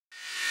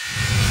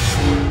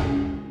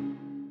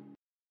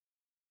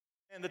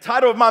The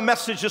title of my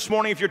message this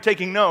morning, if you're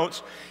taking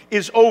notes,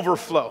 is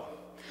Overflow.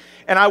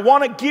 And I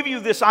want to give you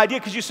this idea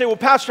because you say, well,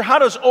 Pastor, what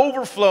does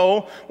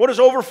overflow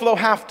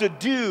have to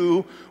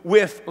do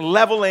with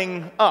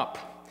leveling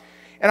up?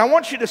 And I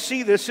want you to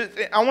see this.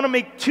 I want to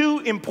make two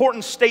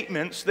important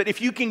statements that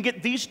if you can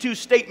get these two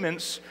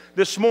statements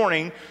this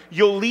morning,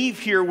 you'll leave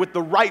here with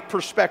the right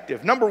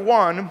perspective. Number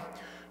one,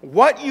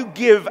 what you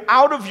give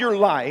out of your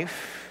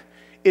life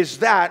is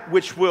that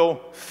which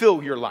will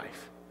fill your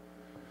life.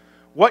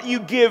 What you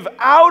give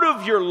out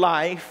of your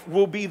life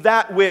will be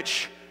that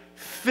which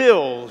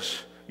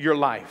fills your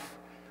life.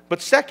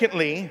 But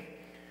secondly,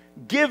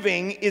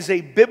 giving is a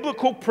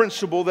biblical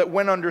principle that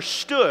when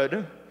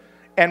understood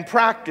and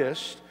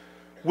practiced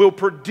will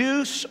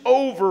produce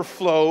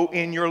overflow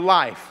in your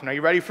life. Now, you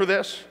ready for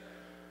this?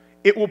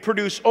 It will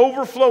produce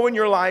overflow in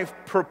your life,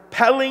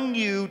 propelling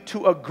you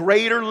to a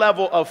greater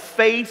level of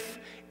faith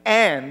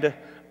and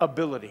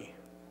ability.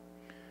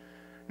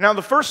 Now,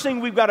 the first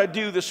thing we've got to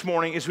do this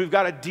morning is we've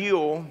got to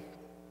deal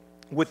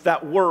with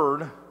that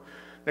word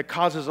that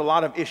causes a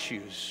lot of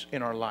issues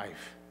in our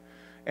life.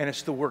 And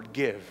it's the word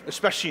give,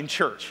 especially in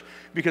church.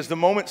 Because the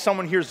moment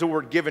someone hears the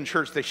word give in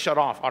church, they shut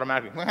off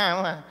automatically.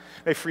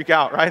 They freak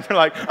out, right? They're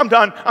like, I'm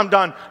done.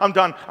 I'm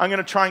going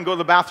to try and go to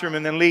the bathroom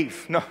and then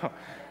leave. No,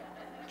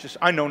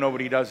 I know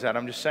nobody does that.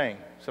 I'm just saying.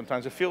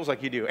 Sometimes it feels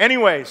like you do.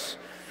 Anyways.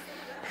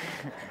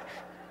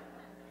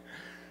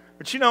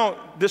 But you know,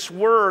 this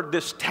word,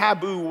 this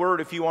taboo word,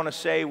 if you want to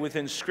say,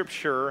 within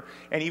Scripture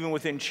and even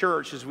within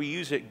church, as we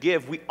use it,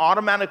 give, we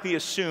automatically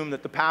assume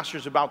that the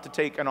pastor's about to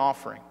take an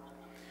offering.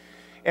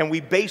 And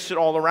we base it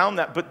all around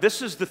that. But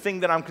this is the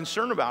thing that I'm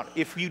concerned about.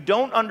 If you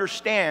don't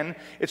understand,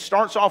 it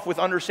starts off with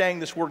understanding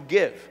this word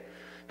give.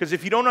 Because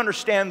if you don't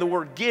understand the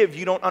word give,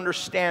 you don't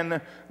understand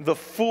the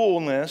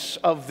fullness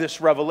of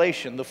this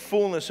revelation, the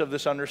fullness of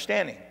this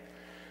understanding.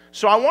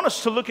 So I want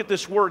us to look at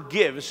this word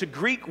give. It's a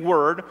Greek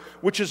word,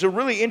 which is a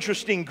really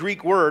interesting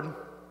Greek word,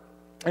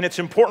 and it's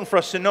important for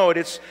us to know it.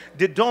 It's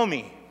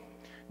didomi,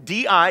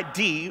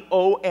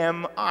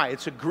 D-I-D-O-M-I.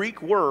 It's a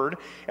Greek word,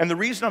 and the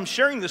reason I'm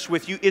sharing this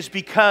with you is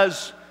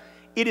because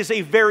it is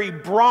a very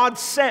broad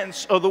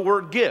sense of the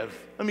word give.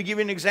 Let me give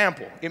you an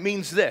example. It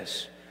means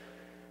this.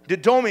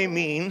 Didomi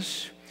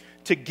means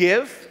to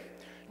give,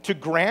 to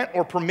grant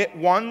or permit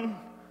one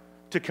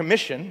to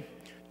commission,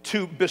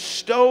 to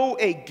bestow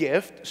a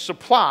gift,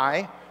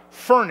 supply,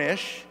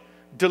 furnish,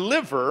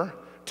 deliver,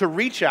 to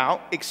reach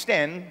out,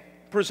 extend,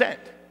 present.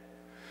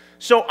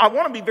 So I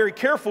want to be very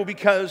careful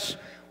because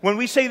when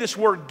we say this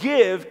word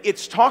give,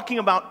 it's talking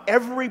about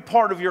every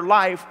part of your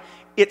life.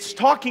 It's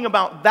talking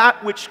about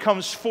that which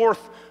comes forth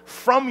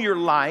from your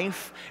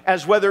life,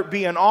 as whether it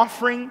be an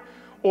offering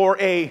or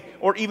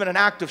even an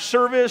act of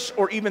service,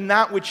 or even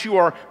that which you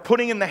are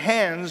putting in the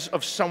hands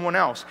of someone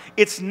else.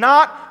 It's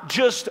not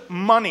just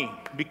money.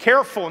 Be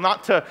careful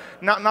not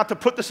to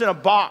put this in a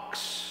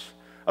box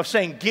of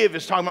saying give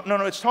is talking about.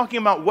 No, it's talking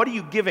about what are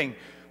you giving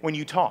when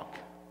you talk?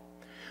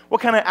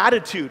 What kind of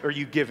attitude are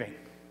you giving?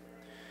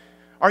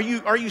 Are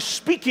you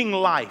speaking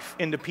life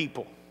into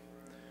people?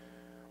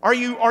 Are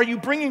you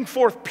bringing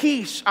forth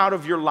peace out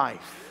of your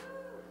life?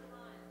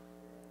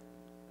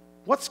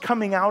 What's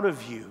coming out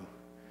of you?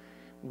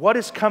 What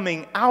is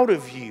coming out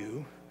of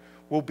you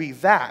will be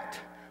that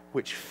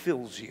which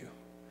fills you.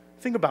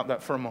 Think about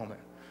that for a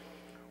moment.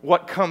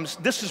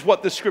 This is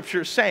what the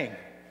Scripture is saying.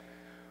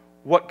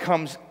 What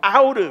comes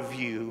out of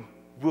you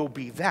will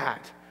be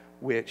that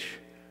which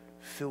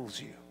fills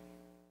you.